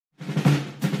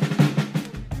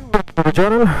My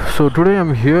channel. So today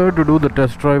I'm here to do the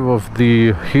test drive of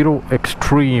the Hero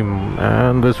Xtreme,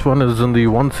 and this one is in the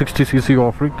 160cc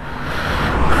offering.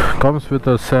 Comes with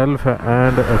a self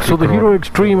and so the Hero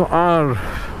Xtreme R,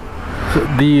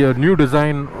 the new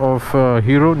design of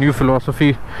Hero, new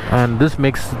philosophy, and this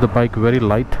makes the bike very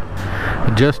light,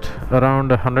 just around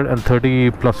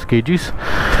 130 plus kgs.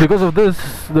 Because of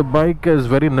this, the bike is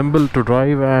very nimble to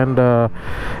drive and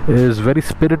is very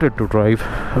spirited to drive.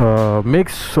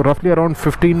 Makes roughly around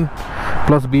 15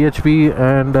 plus bhp,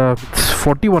 and it's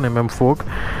 41 mm fork,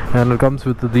 and it comes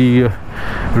with the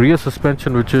rear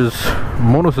suspension, which is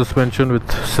mono suspension with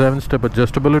 7-step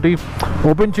adjustability,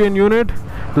 open chain unit.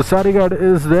 The sari guard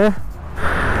is there,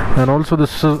 and also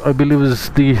this is, I believe, is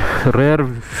the rare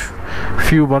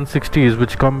few 160s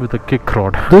which come with a kick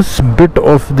rod. This bit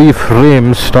of the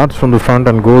frame starts from the front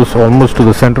and goes almost to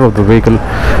the center of the vehicle,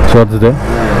 so that's there.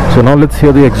 So now let's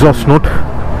hear the exhaust note.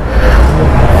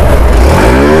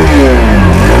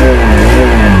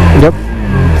 Yep,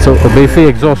 so a basic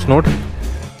exhaust note.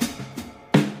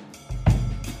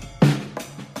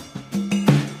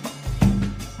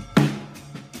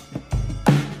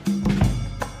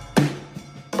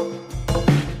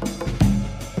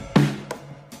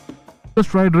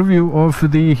 First ride review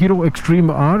of the Hero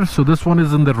Xtreme R. So this one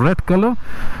is in the red color,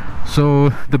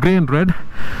 so the grey and red.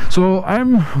 So I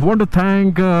want to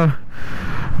thank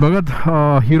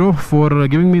Bhagat Hero for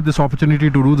giving me this opportunity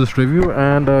to do this review.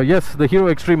 And yes, the Hero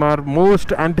Xtreme R,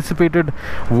 most anticipated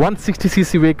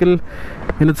 160cc vehicle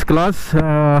in its class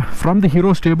from the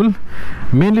Hero stable,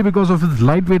 mainly because of its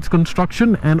lightweight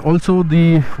construction and also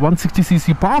the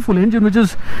 160cc powerful engine, which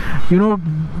is, you know,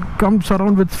 comes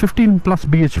around with 15 plus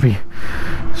bhp.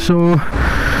 So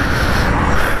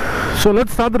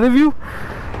let's start the review.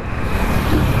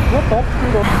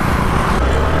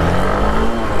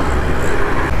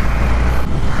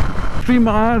 Xtreme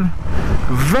R,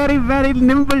 very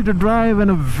nimble to drive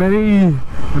and a very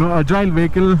agile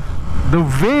vehicle. The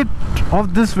weight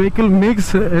of this vehicle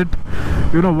makes it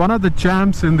one of the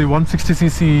champs in the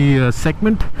 160cc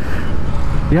segment.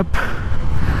 Yep.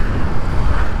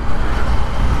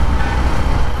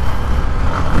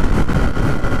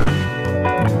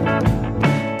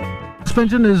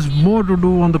 Suspension is more to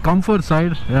do on the comfort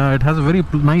side. It has a very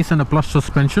nice and a plush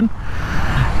suspension,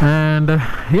 and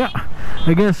yeah,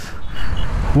 I guess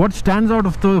what stands out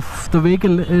of the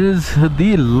vehicle is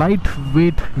the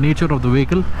lightweight nature of the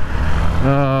vehicle.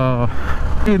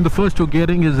 In the first two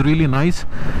gearing is really nice,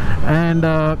 and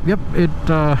yep, it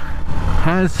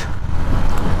has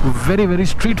very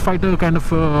Street Fighter kind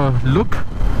of look.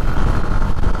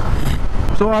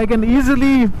 So I can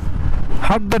easily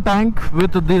hug the tank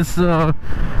with this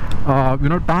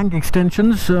tank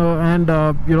extensions, and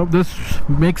this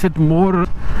makes it more.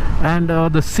 And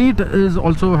the seat is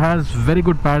also has very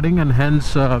good padding, and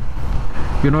hence it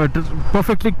is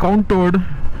perfectly contoured,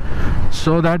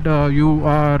 so that you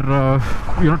are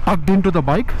tucked into the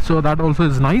bike, so that also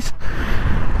is nice.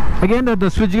 Again, the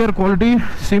switchgear quality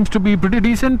seems to be pretty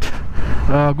decent.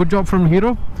 Good job from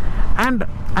Hero. And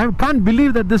I can't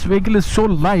believe that this vehicle is so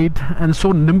light and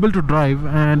so nimble to drive,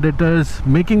 and it is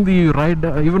making the ride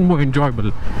even more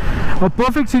enjoyable. A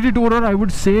perfect city tourer, I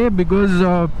would say, because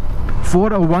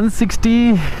for a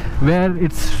 160 where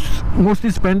it's mostly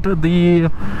spent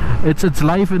its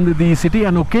life in the city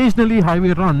and occasionally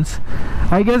highway runs,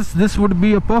 I guess this would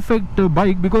be a perfect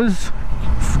bike, because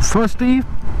firstly,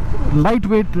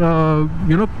 lightweight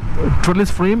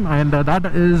trellis frame, and that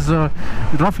is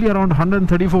roughly around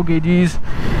 134 kgs.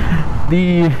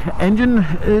 The engine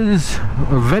is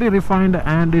very refined,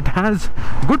 and it has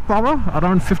good power,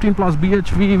 around 15 plus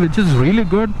bhp, which is really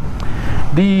good.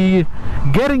 The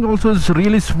gearing also is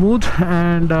really smooth,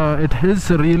 and it is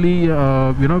really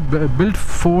built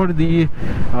for the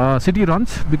city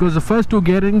runs, because the first two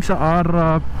gearings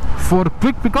are for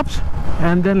quick pickups,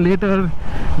 and then later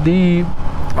the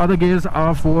other gears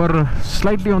are for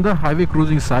slightly on the highway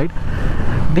cruising side.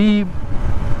 The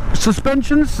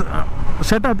suspensions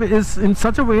setup is in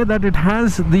such a way that it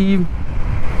has the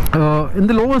in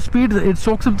the lower speeds it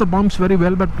soaks up the bumps very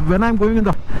well, but when I'm going in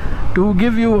the to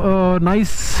give you a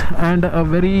nice and a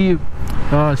very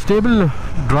stable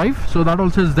drive, so that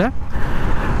also is there.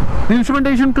 The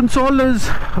instrumentation console is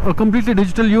a completely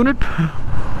digital unit,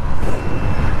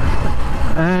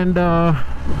 and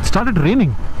it started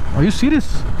raining. Are you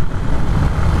serious?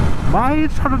 Why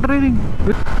it started raining?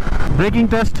 Braking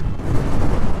test.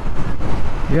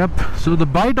 Yep, so the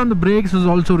bite on the brakes is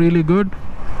also really good.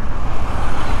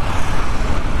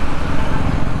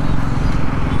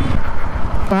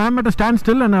 I am at a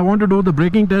standstill and I want to do the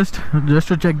braking test just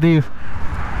to check the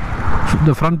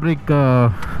front brake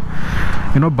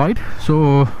bite.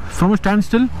 So from a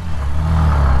standstill,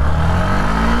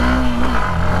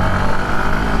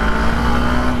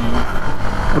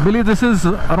 I believe this is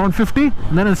around 50,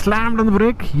 then I slammed on the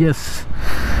brake. Yes,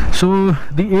 so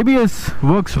the ABS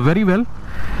works very well,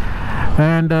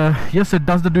 and yes, it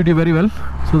does the duty very well.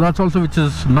 So that's also, which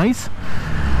is nice.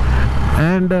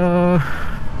 And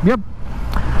yep,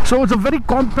 so it's a very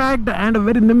compact and a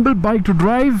very nimble bike to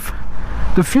drive.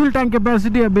 The fuel tank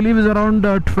capacity, I believe, is around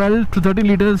 12 to 13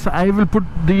 liters. I will put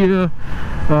the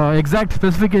exact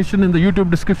specification in the YouTube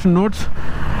description notes.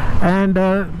 And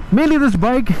mainly this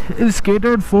bike is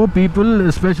catered for people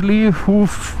especially who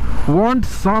want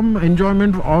some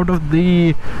enjoyment out of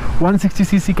the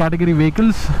 160cc category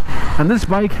vehicles, and this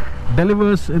bike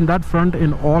delivers in that front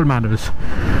in all manners.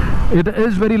 It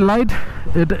is very light,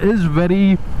 it is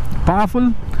very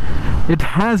powerful, it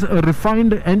has a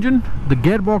refined engine, the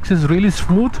gearbox is really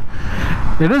smooth.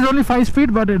 It is only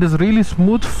 5-speed, but it is really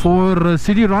smooth for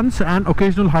city runs and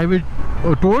occasional highway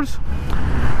tours.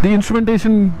 The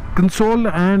instrumentation console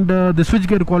and the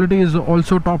switchgear quality is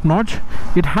also top notch.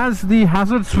 It has the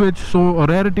hazard switch, so a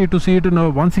rarity to see it in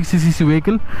a 160cc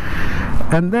vehicle.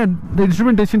 And then the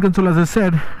instrumentation console, as I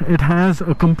said, it has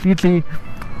a completely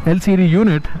LCD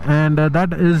unit, and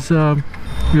that is the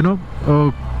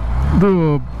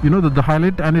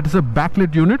highlight, and it is a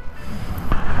backlit unit,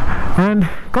 and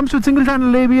comes with single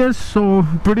channel ABS, so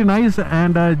pretty nice.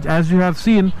 And as you have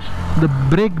seen, the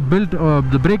brake built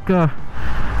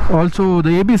also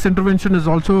the ABS intervention is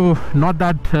also not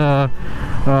that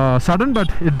sudden,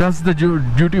 but it does the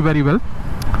duty very well.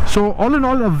 So all in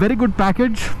all, a very good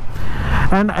package.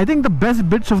 And I think the best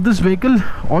bits of this vehicle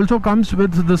also comes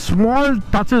with the small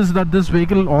touches that this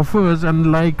vehicle offers,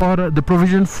 and like or the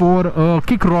provision for a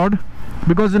kick rod,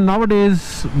 because in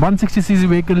nowadays 160cc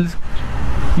vehicles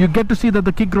you get to see that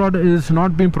the kick rod is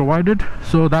not being provided,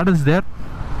 so that is there.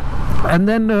 And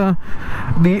then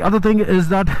the other thing is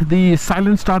that the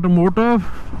silent starter motor,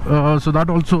 so that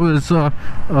also is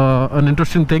an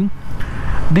interesting thing.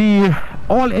 The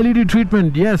all LED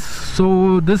treatment, yes,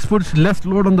 so this puts less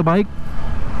load on the bike,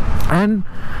 and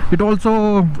it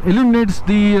also illuminates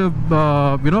the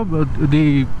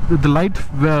the light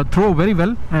throw very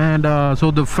well. And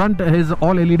so the front is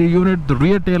all LED unit, the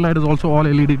rear tail light is also all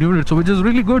LED unit, so which is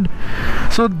really good.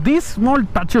 So these small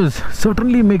touches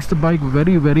certainly makes the bike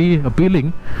very, very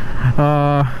appealing,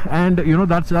 and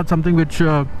that's something which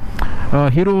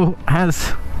Hero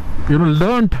has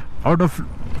learned out of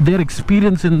their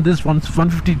experience in this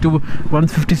 150 to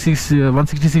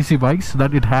 160cc bikes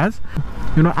that it has,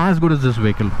 as good as this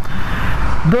vehicle.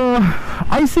 The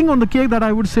icing on the cake that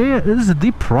I would say is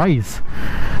the price.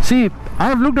 See, I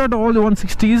have looked at all the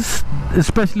 160s,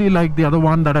 especially like the other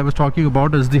one that I was talking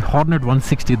about is the Hornet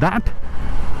 160. That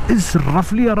is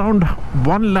roughly around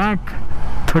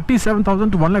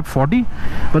 1,37,000 to 1,40,000,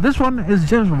 but this one is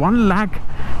just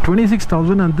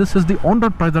 1,26,000, and this is the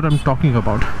on-road price that I'm talking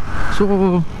about.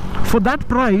 So for that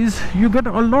price you get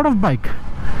a lot of bike,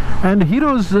 and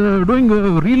Hero's doing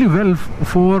really well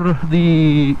for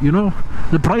the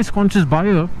the price conscious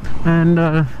buyer,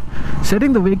 and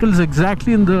setting the vehicles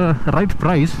exactly in the right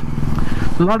price.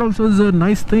 So that also is a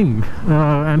nice thing,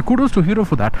 and kudos to Hero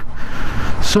for that.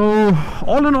 So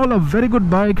all in all, a very good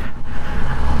bike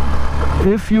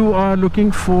if you are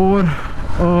looking for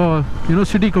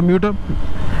city commuter.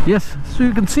 Yes, so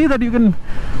you can see that you can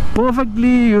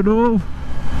perfectly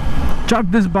chuck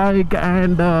this bike,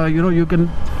 and you can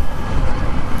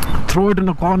throw it in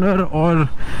a corner, or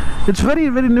it's very,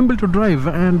 very nimble to drive.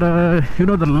 And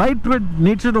the lightweight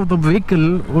nature of the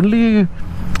vehicle only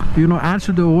adds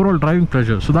to the overall driving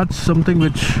pleasure. So that's something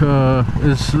which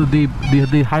is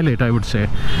the highlight, I would say.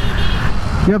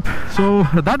 Yep, so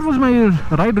that was my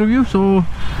ride review. So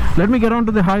let me get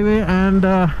onto the highway, and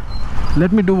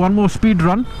let me do one more speed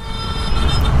run.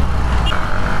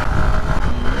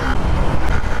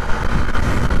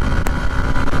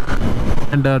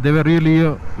 And they were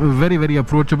really very, very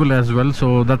approachable as well,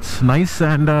 so that's nice.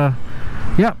 And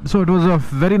yeah, so it was a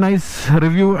very nice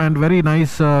review and very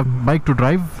nice bike to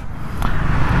drive.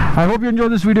 I hope you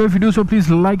enjoyed this video. If you do so, please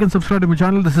like and subscribe to my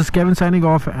channel. This is Kevin signing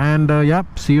off, and yeah,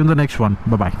 see you in the next one.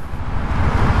 Bye bye.